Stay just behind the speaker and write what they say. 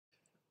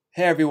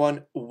Hey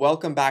everyone,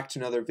 welcome back to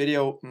another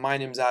video. My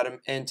name's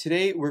Adam, and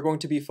today we're going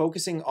to be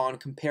focusing on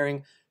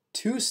comparing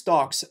two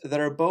stocks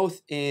that are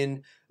both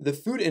in the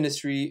food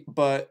industry,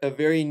 but a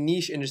very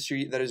niche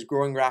industry that is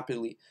growing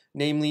rapidly,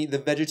 namely the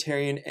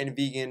vegetarian and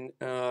vegan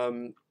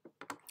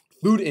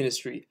food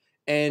industry.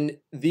 And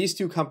these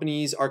two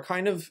companies are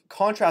kind of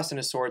contrast in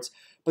a sorts,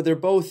 but they're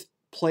both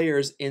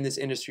players in this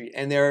industry.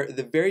 And they're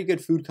the Very Good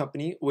Food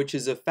Company, which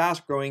is a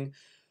fast-growing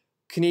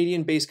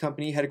Canadian-based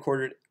company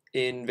headquartered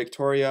in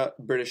Victoria,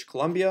 British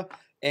Columbia,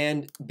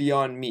 and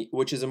Beyond Meat,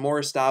 which is a more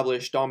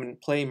established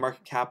dominant play,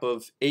 market cap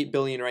of $8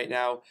 billion right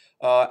now,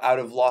 out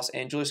of Los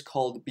Angeles,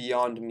 called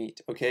Beyond Meat.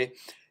 Okay,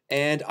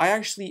 and I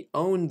actually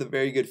owned the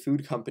Very Good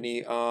Food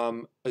Company 2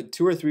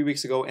 or 3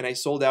 weeks ago, and I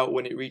sold out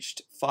when it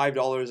reached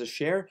 $5 a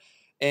share.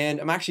 And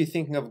I'm actually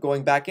thinking of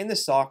going back in the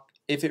stock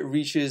if it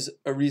reaches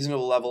a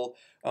reasonable level.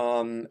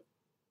 And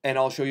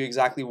I'll show you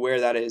exactly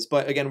where that is.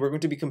 But again, we're going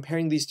to be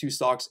comparing these two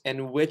stocks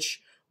and which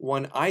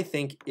one I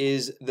think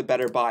is the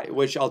better buy,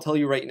 which I'll tell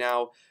you right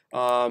now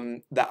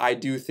that I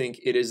do think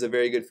it is a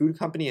Very Good Food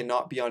Company and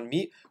not Beyond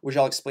Meat, which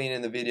I'll explain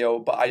in the video,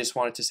 but I just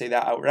wanted to say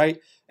that outright.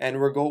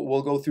 And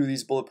we'll go through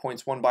these bullet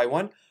points one by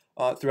one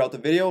throughout the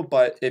video,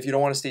 but if you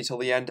don't want to stay till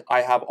the end,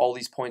 I have all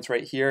these points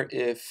right here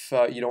if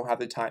you don't have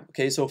the time.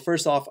 Okay, so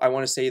first off, I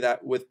want to say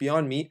that with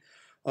Beyond Meat,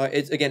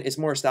 it's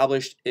more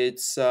established.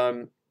 It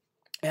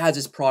has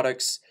its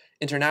products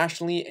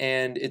internationally,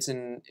 and it's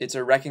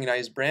a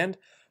recognized brand.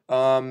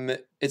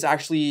 It's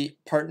actually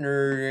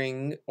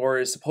partnering, or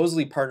is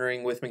supposedly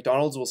partnering, with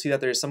McDonald's. We'll see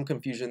that there's some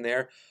confusion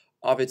there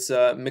of its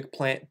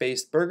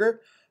McPlant-based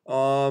burger.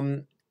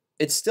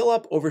 It's still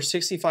up over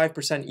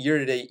 65% year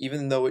to date,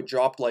 even though it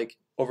dropped like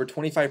over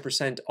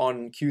 25%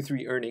 on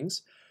Q3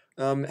 earnings.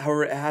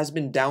 However, it has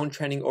been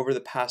downtrending over the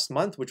past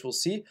month, which we'll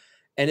see,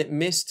 and it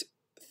missed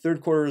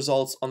third quarter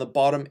results on the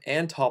bottom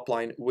and top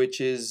line, which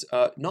is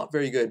not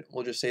very good.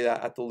 We'll just say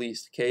that at the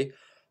least. Okay,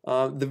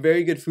 the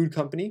Very Good Food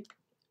Company.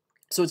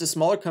 So it's a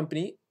smaller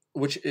company,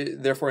 which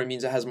therefore it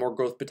means it has more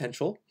growth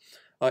potential.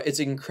 It's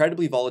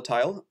incredibly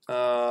volatile.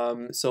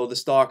 So the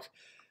stock,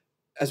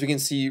 as we can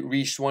see,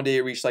 one day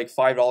it reached like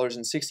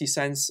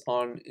 $5.60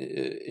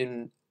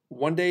 in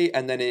one day,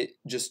 and then it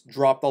just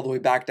dropped all the way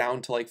back down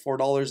to like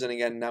 $4. And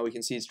again, now we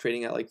can see it's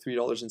trading at like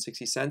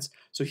 $3.60.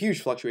 So huge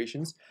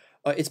fluctuations.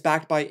 It's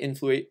backed by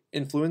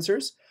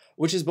influencers,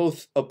 which is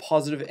both a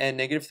positive and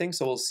negative thing.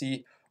 So we'll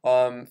see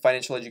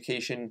financial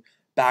education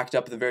backed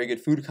up the Very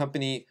Good Food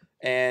Company.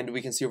 And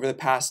we can see over the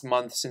past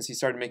month, since he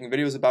started making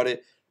videos about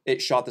it,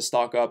 it shot the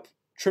stock up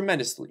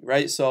tremendously,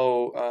 right?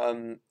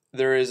 So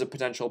there is a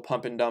potential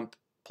pump and dump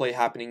play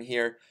happening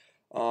here,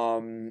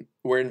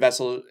 where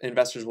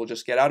investors will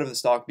just get out of the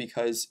stock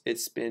because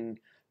it's been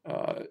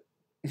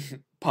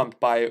pumped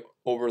by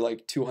over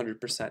like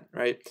 200%,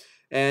 right?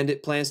 And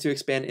it plans to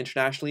expand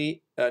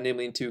internationally,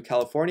 namely into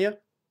California.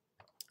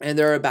 And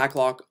there are a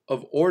backlog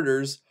of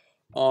orders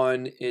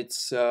on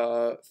its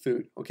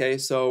food. Okay,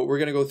 so we're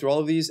gonna go through all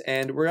of these,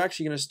 and we're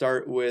actually gonna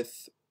start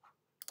with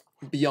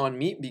Beyond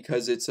Meat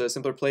because it's a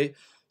simpler play.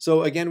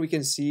 So again, we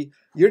can see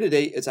year to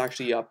date it's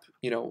actually up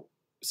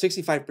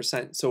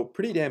 65%, so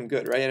pretty damn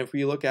good, right? And if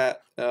we look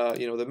at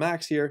the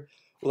max here,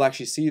 we'll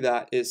actually see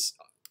that its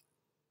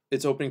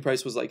opening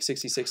price was like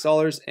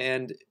 $66,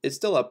 and it's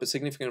still up a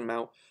significant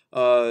amount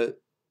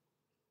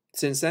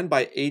since then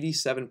by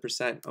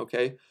 87%.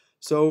 Okay,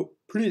 so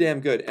pretty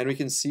damn good. And we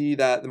can see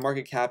that the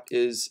market cap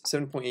is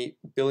 $7.8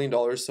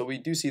 billion. So we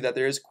do see that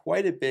there is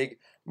quite a big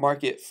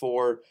market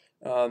for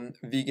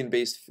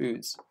vegan-based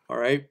foods. All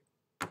right.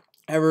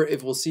 However,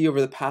 if we'll see over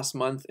the past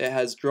month, it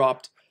has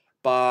dropped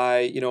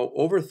by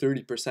over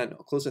 30%,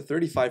 close to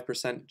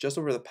 35% just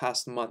over the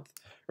past month,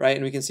 right?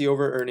 And we can see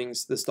over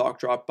earnings, the stock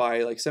dropped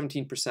by like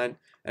 17%, and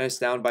it's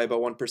down by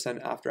about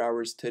 1% after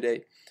hours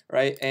today,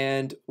 right?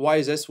 And why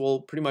is this?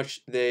 Well, pretty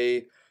much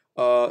they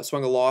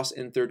swung a loss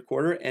in third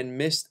quarter and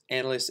missed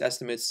analyst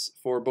estimates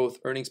for both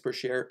earnings per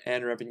share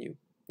and revenue.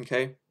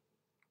 Okay.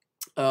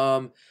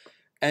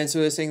 And so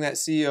they're saying that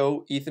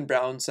CEO Ethan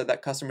Brown said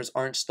that customers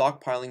aren't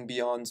stockpiling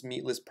Beyond's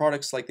meatless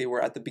products like they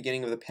were at the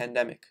beginning of the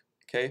pandemic.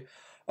 Okay.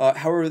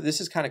 However, this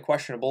is kind of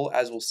questionable,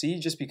 as we'll see,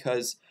 just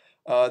because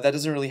that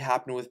doesn't really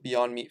happen with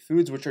Beyond Meat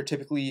foods, which are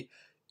typically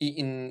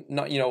eaten,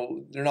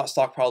 they're not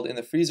stockpiled in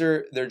the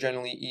freezer. They're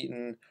generally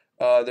eaten,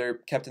 they're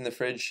kept in the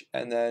fridge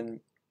and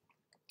then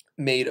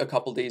made a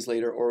couple days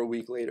later or a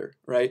week later,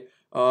 right?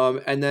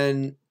 And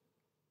then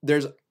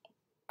there's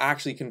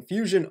actually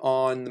confusion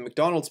on the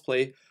McDonald's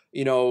play,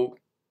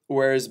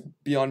 whereas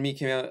Beyond Meat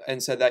came out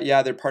and said that,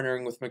 yeah, they're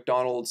partnering with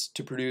McDonald's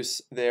to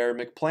produce their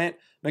McPlant.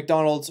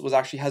 McDonald's was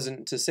actually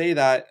hesitant to say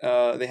that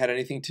they had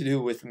anything to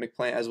do with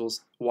McPlant, as we'll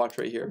watch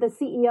right here. The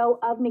CEO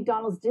of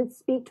McDonald's did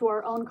speak to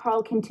our own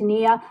Carl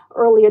Quintanilla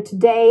earlier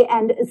today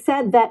and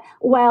said that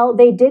while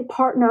they did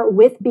partner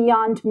with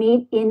Beyond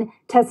Meat in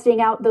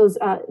testing out those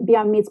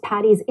Beyond Meat's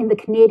patties in the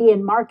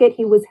Canadian market,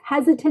 he was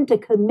hesitant to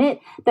commit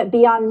that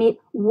Beyond Meat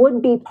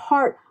would be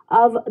part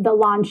of the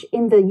launch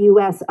in the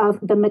U.S. of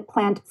the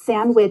McPlant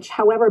sandwich.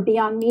 However,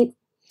 Beyond Meat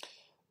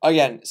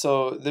again,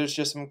 so there's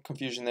just some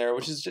confusion there,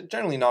 which is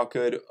generally not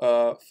good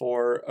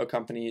for a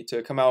company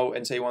to come out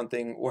and say one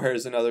thing,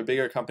 whereas another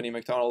bigger company,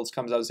 McDonald's,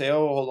 comes out and say,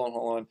 oh, hold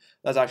on.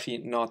 That's actually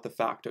not the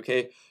fact,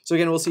 okay? So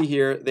again, we'll see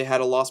here, they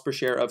had a loss per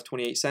share of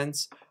 28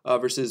 cents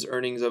versus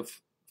earnings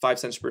of 5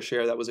 cents per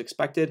share that was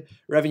expected.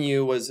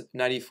 Revenue was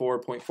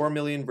 94.4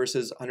 million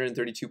versus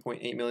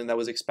 132.8 million that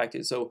was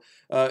expected. So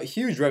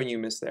huge revenue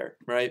miss there,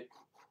 right?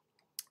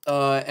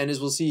 And as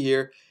we'll see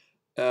here,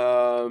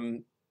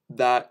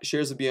 that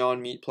shares of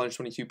Beyond Meat plunged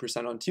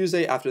 22% on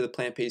Tuesday after the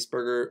plant-based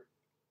burger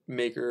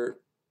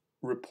maker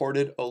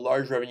reported a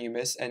large revenue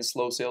miss and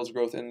slow sales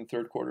growth in the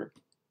third quarter,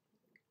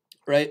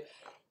 right?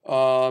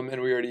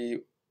 And we already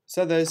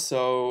said this.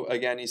 So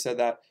again, he said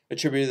that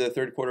attributed the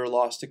third quarter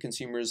loss to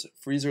consumers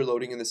freezer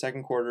loading in the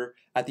second quarter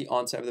at the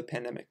onset of the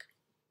pandemic,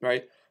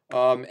 right?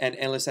 And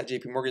analysts at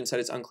JP Morgan said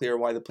it's unclear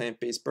why the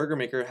plant-based burger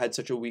maker had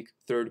such a weak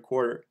third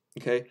quarter,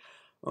 okay?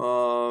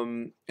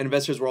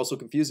 Investors were also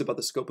confused about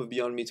the scope of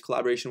Beyond Meat's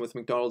collaboration with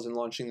McDonald's in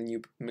launching the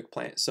new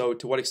McPlant. So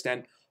to what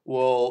extent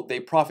will they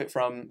profit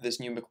from this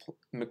new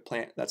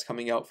McPlant that's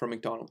coming out from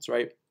McDonald's,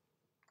 right?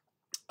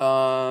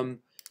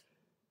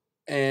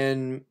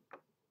 And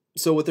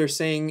so what they're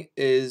saying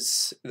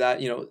is that,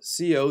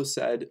 CEO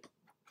said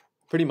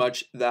pretty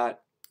much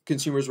that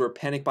consumers were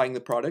panic buying the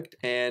product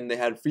and they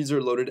had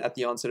freezer loaded at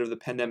the onset of the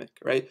pandemic,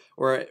 right?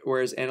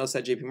 Whereas analysts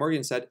at JP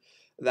Morgan said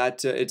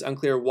that it's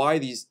unclear why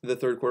the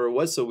third quarter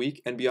was so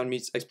weak, and Beyond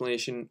Meat's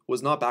explanation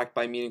was not backed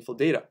by meaningful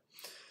data.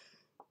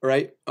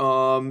 Right?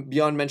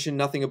 Beyond mentioned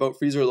nothing about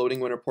freezer loading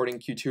when reporting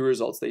Q2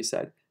 results, they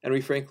said, and we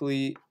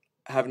frankly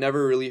have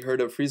never really heard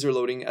of freezer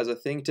loading as a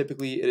thing.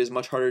 Typically, it is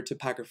much harder to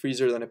pack a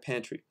freezer than a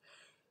pantry.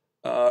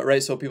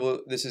 Right? So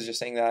this is just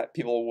saying that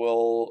people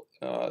will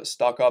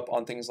stock up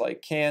on things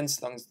like cans,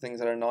 things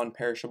that are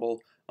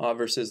non-perishable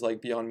versus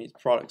like Beyond Meat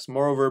products.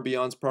 Moreover,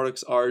 Beyond's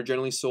products are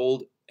generally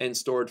sold and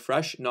stored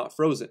fresh, not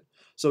frozen.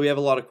 So we have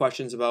a lot of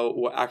questions about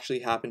what actually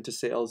happened to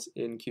sales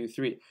in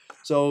Q3.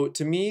 So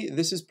to me,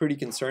 this is pretty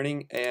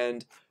concerning,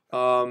 and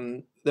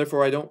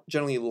therefore I don't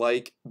generally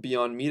like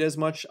Beyond Meat as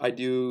much. I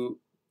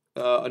do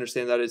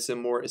understand that it's a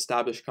more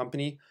established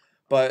company,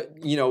 but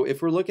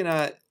if we're looking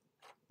at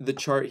the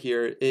chart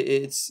here,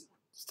 it's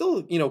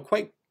still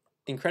quite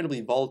incredibly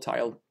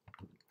volatile,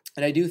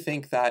 and I do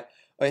think that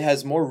it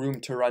has more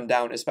room to run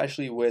down,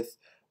 especially with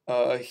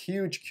a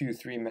huge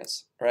Q3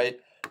 miss, right?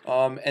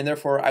 And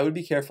therefore, I would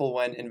be careful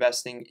when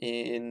investing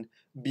in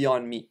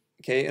Beyond Meat,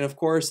 okay? And of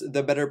course,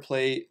 the better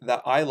play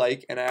that I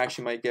like, and I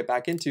actually might get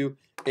back into,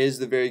 is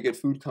the Very Good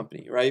Food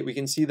Company, right? We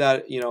can see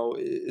that,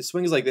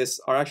 swings like this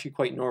are actually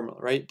quite normal,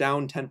 right?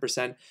 Down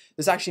 10%.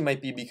 This actually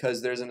might be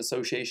because there's an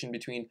association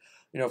between,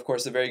 of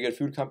course, the Very Good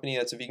Food Company,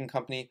 that's a vegan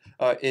company,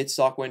 its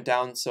stock went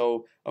down.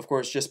 So, of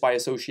course, just by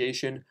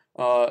association,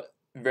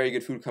 Very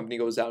Good Food Company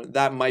goes down.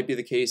 That might be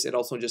the case. It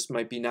also just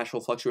might be natural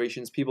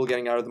fluctuations, people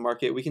getting out of the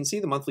market. We can see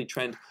the monthly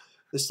trend.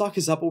 The stock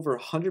is up over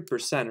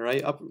 100%,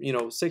 right? Up,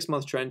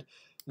 6-month trend.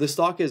 The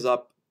stock is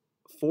up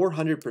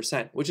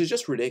 400%, which is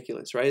just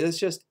ridiculous, right? That's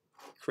just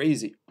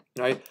crazy,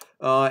 right?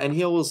 And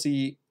here we'll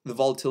see the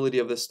volatility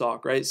of the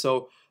stock, right?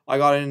 So I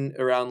got in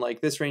around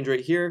like this range right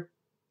here,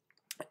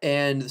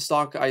 and the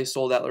stock I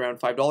sold at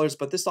around $5,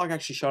 but this stock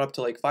actually shot up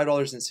to like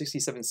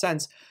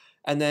 $5.67.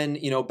 And then,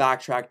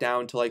 backtrack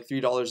down to like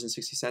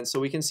 $3.60. So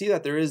we can see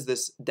that there is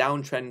this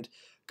downtrend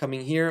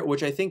coming here,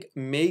 which I think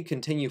may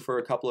continue for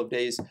a couple of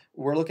days.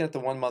 We're looking at the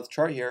 1-month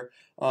chart here.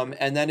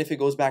 And then if it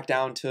goes back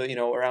down to,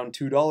 around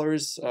 $2,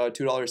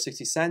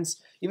 $2.60,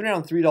 even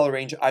around $3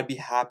 range, I'd be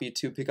happy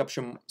to pick up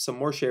some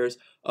more shares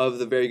of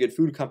the Very Good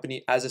Food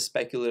Company as a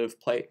speculative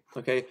play,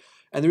 okay?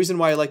 And the reason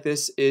why I like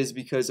this is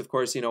because, of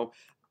course,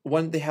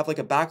 when they have like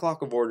a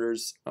backlog of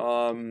orders,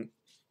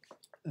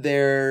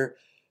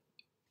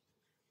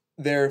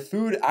 their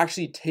food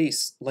actually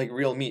tastes like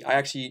real meat. I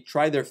actually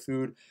tried their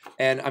food,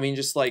 and I mean,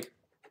 just like,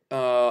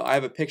 I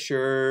have a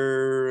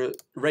picture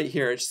right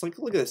here. It's just like,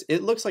 look at this.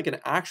 It looks like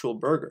an actual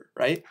burger,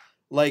 right?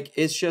 Like,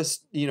 it's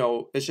just,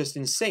 it's just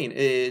insane.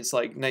 It's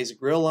like nice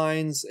grill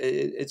lines.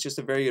 It's just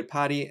a very good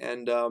patty,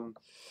 and I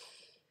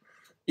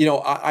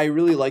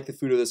really like the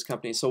food of this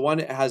company. So one,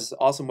 it has an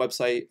awesome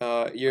website.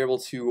 You're able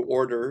to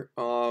order,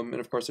 and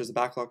of course, there's a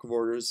backlog of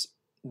orders.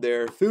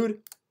 Their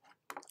food,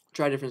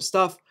 try different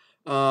stuff.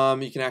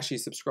 You can actually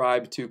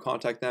subscribe to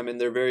contact them, and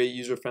they're very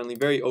user-friendly,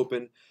 very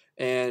open.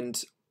 And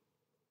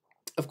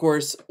of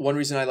course, one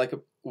reason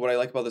what I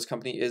like about this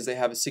company is they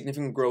have a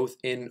significant growth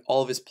in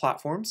all of its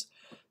platforms.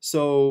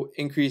 So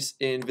increase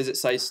in visit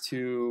sites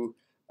to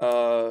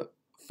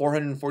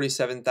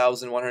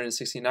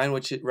 447,169,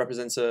 which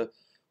represents a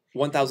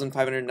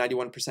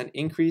 1,591%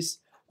 increase.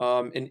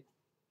 An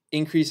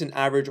increase in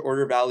average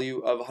order value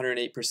of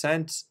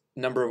 108%.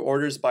 Number of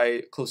orders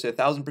by close to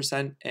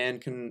 1,000%, and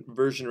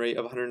conversion rate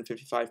of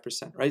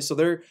 155%, right? So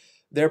their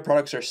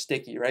products are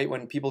sticky, right?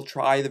 When people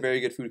try the Very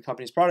Good Food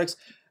Company's products,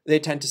 they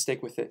tend to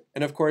stick with it.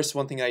 And of course,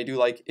 one thing I do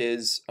like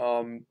is,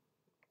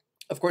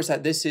 of course,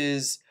 that this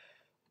is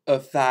a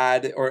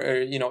fad, or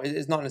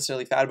it's not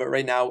necessarily fad, but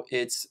right now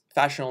it's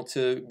fashionable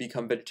to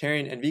become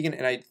vegetarian and vegan,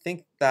 and I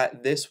think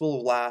that this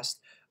will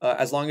last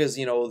as long as,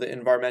 you know, the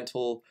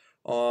environmental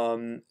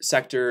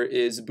sector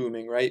is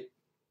booming, right?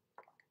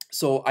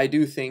 So I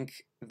do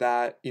think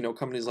that, you know,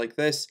 companies like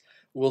this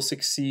will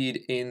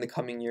succeed in the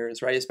coming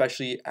years, right?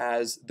 Especially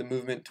as the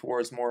movement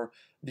towards more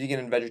vegan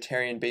and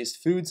vegetarian based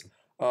foods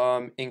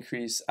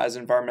increase, as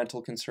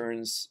environmental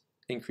concerns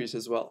increase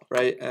as well,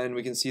 right? And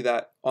we can see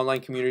that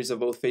online communities of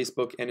both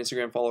Facebook and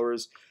Instagram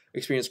followers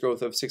experience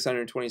growth of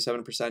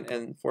 627%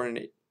 and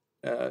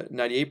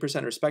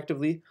 498%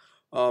 respectively.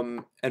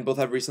 And both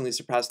have recently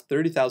surpassed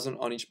 30,000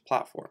 on each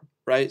platform,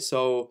 right?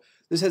 So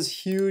this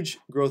has huge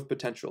growth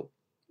potential.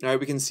 All right,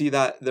 we can see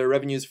that their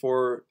revenues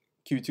for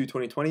Q2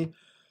 2020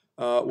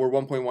 were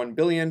 1.1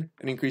 billion,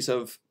 an increase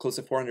of close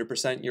to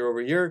 400% year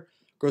over year.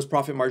 Gross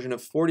profit margin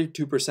of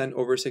 42%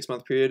 over a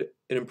 6-month period,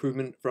 an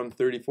improvement from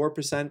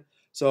 34%.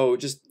 So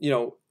just, you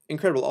know,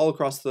 incredible all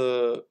across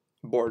the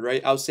board,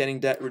 right? Outstanding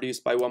debt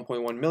reduced by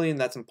 1.1 million.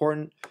 That's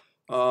important.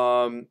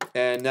 And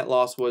net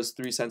loss was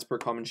 3 cents per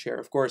common share.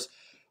 Of course,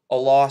 a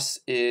loss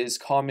is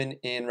common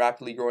in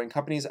rapidly growing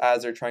companies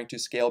as they're trying to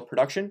scale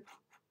production,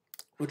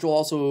 which we'll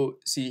also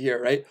see here,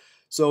 right?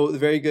 So the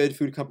Very Good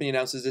Food Company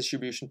announces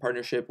distribution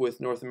partnership with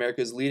North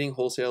America's leading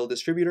wholesale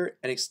distributor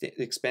and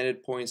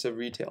expanded points of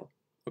retail,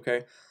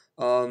 okay?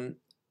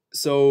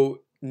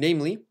 So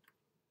namely,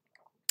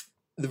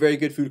 the Very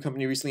Good Food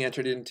Company recently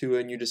entered into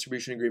a new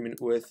distribution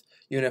agreement with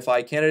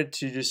UNFI Canada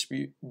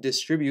to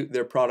distribute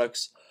their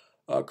products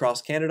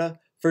across Canada,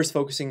 first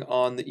focusing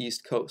on the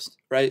East Coast,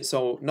 right?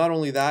 So not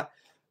only that,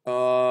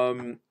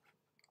 the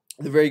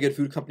Very Good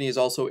Food Company is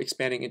also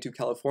expanding into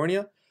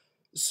California.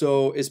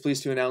 So is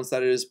pleased to announce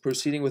that it is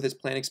proceeding with its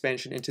planned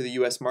expansion into the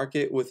U.S.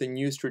 market with a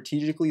new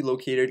strategically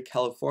located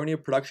California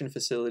production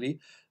facility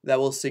that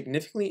will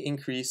significantly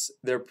increase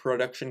their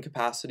production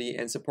capacity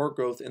and support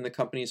growth in the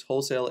company's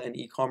wholesale and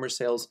e-commerce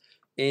sales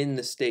in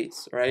the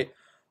States, right?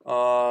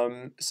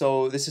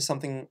 So this is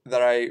something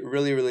that I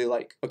really, really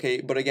like. Okay,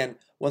 but again,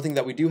 one thing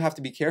that we do have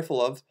to be careful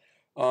of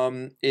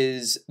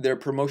is their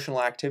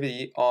promotional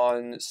activity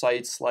on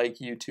sites like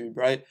YouTube,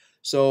 right?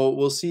 So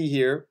we'll see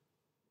here.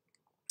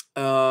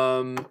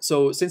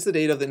 So since the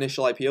date of the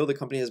initial IPO, the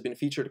company has been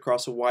featured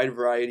across a wide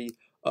variety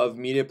of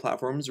media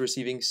platforms,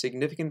 receiving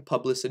significant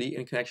publicity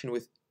in connection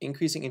with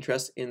increasing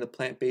interest in the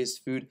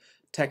plant-based food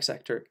tech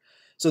sector.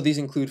 So these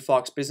include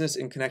Fox Business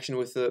in connection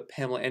with the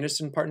Pamela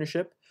Anderson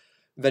partnership,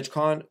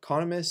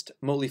 Economist,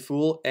 Motley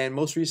Fool, and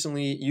most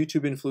recently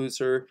YouTube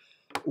influencer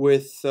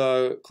with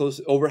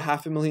close over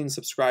 500,000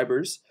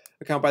 subscribers,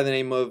 account by the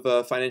name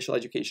of Financial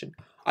Education.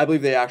 I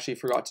believe they actually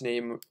forgot to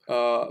name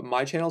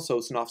my channel, so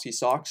Sinofsky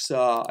Socks.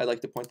 I'd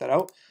like to point that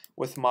out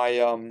with my,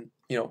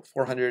 you know,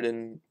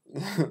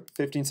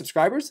 415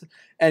 subscribers.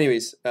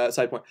 Anyways,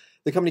 side point.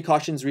 The company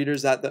cautions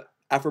readers that the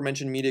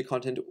aforementioned media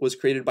content was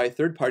created by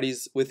third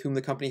parties with whom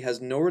the company has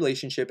no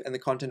relationship, and the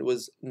content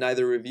was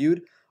neither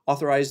reviewed,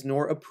 authorized,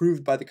 nor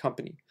approved by the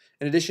company.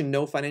 In addition,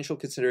 no financial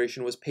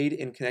consideration was paid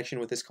in connection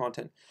with this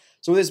content.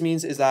 So what this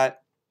means is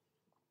that,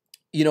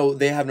 you know,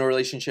 they have no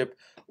relationship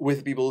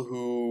with people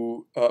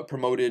who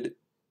promoted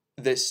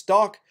this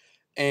stock,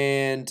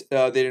 and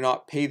they did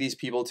not pay these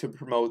people to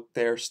promote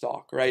their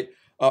stock, right?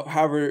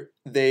 However,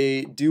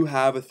 they do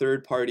have a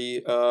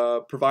third-party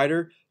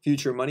provider,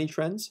 Future Money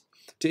Trends,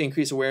 to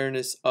increase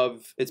awareness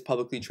of its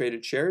publicly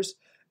traded shares,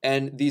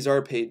 and these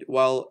are paid.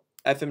 While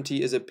FMT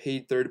is a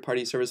paid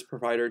third-party service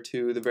provider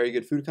to the Very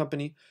Good Food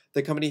Company,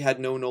 the company had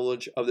no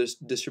knowledge of this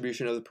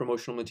distribution of the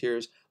promotional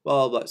materials,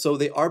 blah, blah, blah. So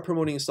they are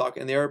promoting stock,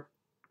 and they are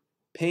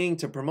paying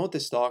to promote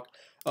this stock.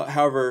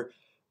 However,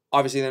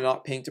 obviously they're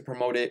not paying to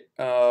promote it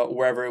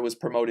wherever it was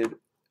promoted,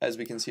 as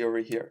we can see over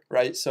here,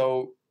 right?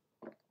 So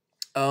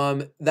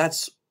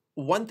that's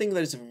one thing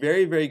that is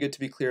very, very good to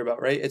be clear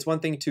about, right? It's one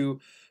thing to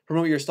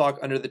promote your stock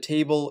under the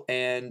table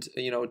and,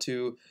 you know,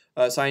 to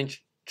sign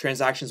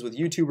transactions with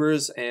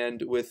YouTubers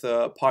and with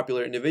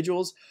popular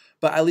individuals,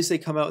 but at least they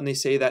come out and they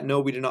say that, no,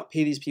 we did not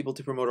pay these people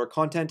to promote our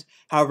content.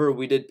 However,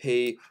 we did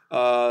pay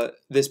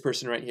this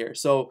person right here.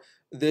 So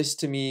this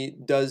to me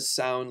does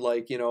sound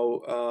like, you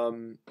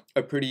know,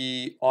 a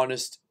pretty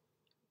honest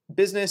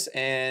business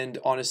and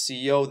honest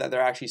CEO, that they're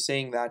actually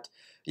saying that,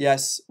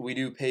 yes, we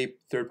do pay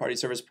third-party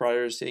service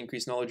providers to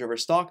increase knowledge of our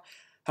stock.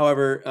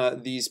 However,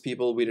 these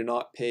people we do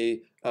not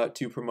pay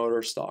to promote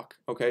our stock.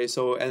 Okay,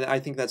 so, and I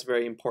think that's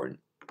very important,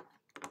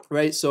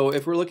 right? So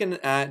if we're looking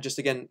at just,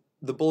 again,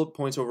 the bullet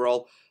points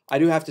overall, I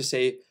do have to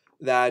say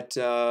that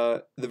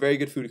the Very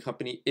Good Food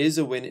Company is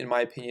a win in my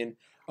opinion.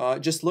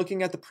 Just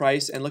looking at the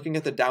price and looking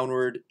at the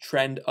downward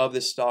trend of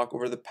this stock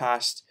over the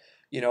past,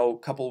 you know,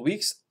 couple of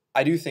weeks,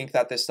 I do think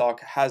that this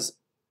stock has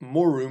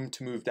more room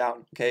to move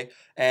down, okay?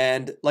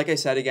 And like I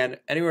said, again,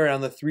 anywhere around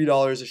the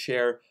 $3 a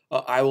share,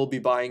 I will be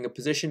buying a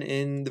position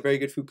in the Very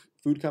Good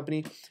Food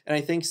Company. And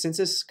I think since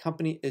this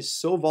company is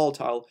so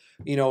volatile,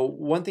 you know,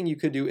 one thing you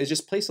could do is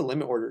just place a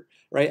limit order,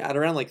 right, at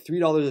around like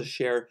 $3 a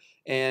share.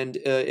 And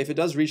if it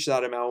does reach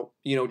that amount,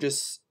 you know,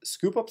 just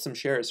scoop up some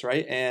shares,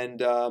 right?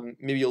 And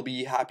maybe you'll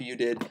be happy you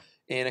did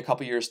in a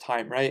couple years'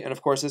 time, right? And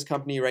of course, this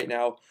company right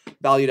now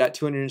valued at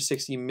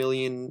 $260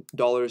 million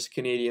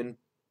Canadian.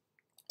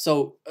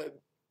 So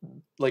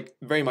like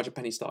very much a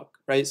penny stock,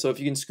 right? So if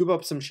you can scoop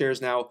up some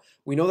shares now,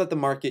 we know that the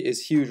market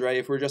is huge, right?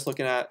 If we're just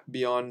looking at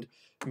Beyond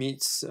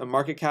Meat's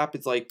market cap,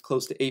 it's like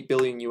close to 8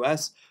 billion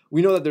US.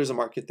 We know that there's a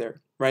market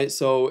there, right?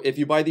 So if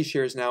you buy these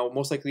shares now,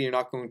 most likely you're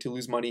not going to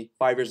lose money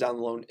 5 years down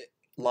the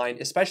line,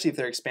 especially if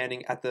they're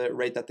expanding at the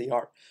rate that they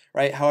are,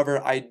 right?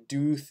 However, I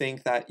do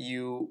think that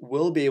you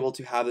will be able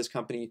to have this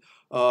company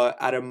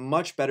at a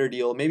much better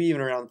deal, maybe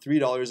even around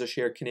 $3 a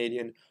share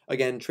Canadian.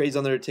 Again, trades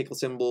under the ticker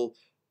symbol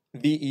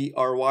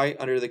VERY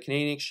under the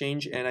Canadian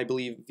exchange, and I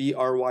believe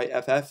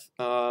VRYFF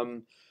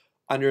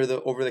under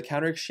the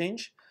over-the-counter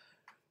exchange.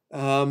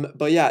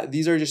 But yeah,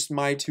 these are just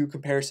my two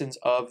comparisons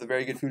of the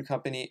Very Good Food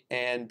Company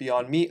and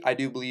Beyond Meat. I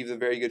do believe the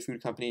Very Good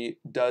Food Company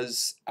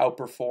does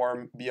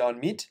outperform Beyond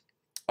Meat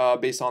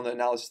based on the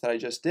analysis that I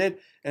just did.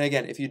 And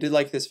again, if you did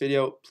like this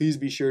video, please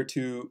be sure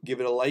to give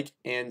it a like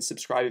and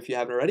subscribe if you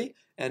haven't already.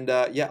 And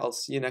yeah, I'll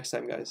see you next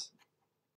time, guys.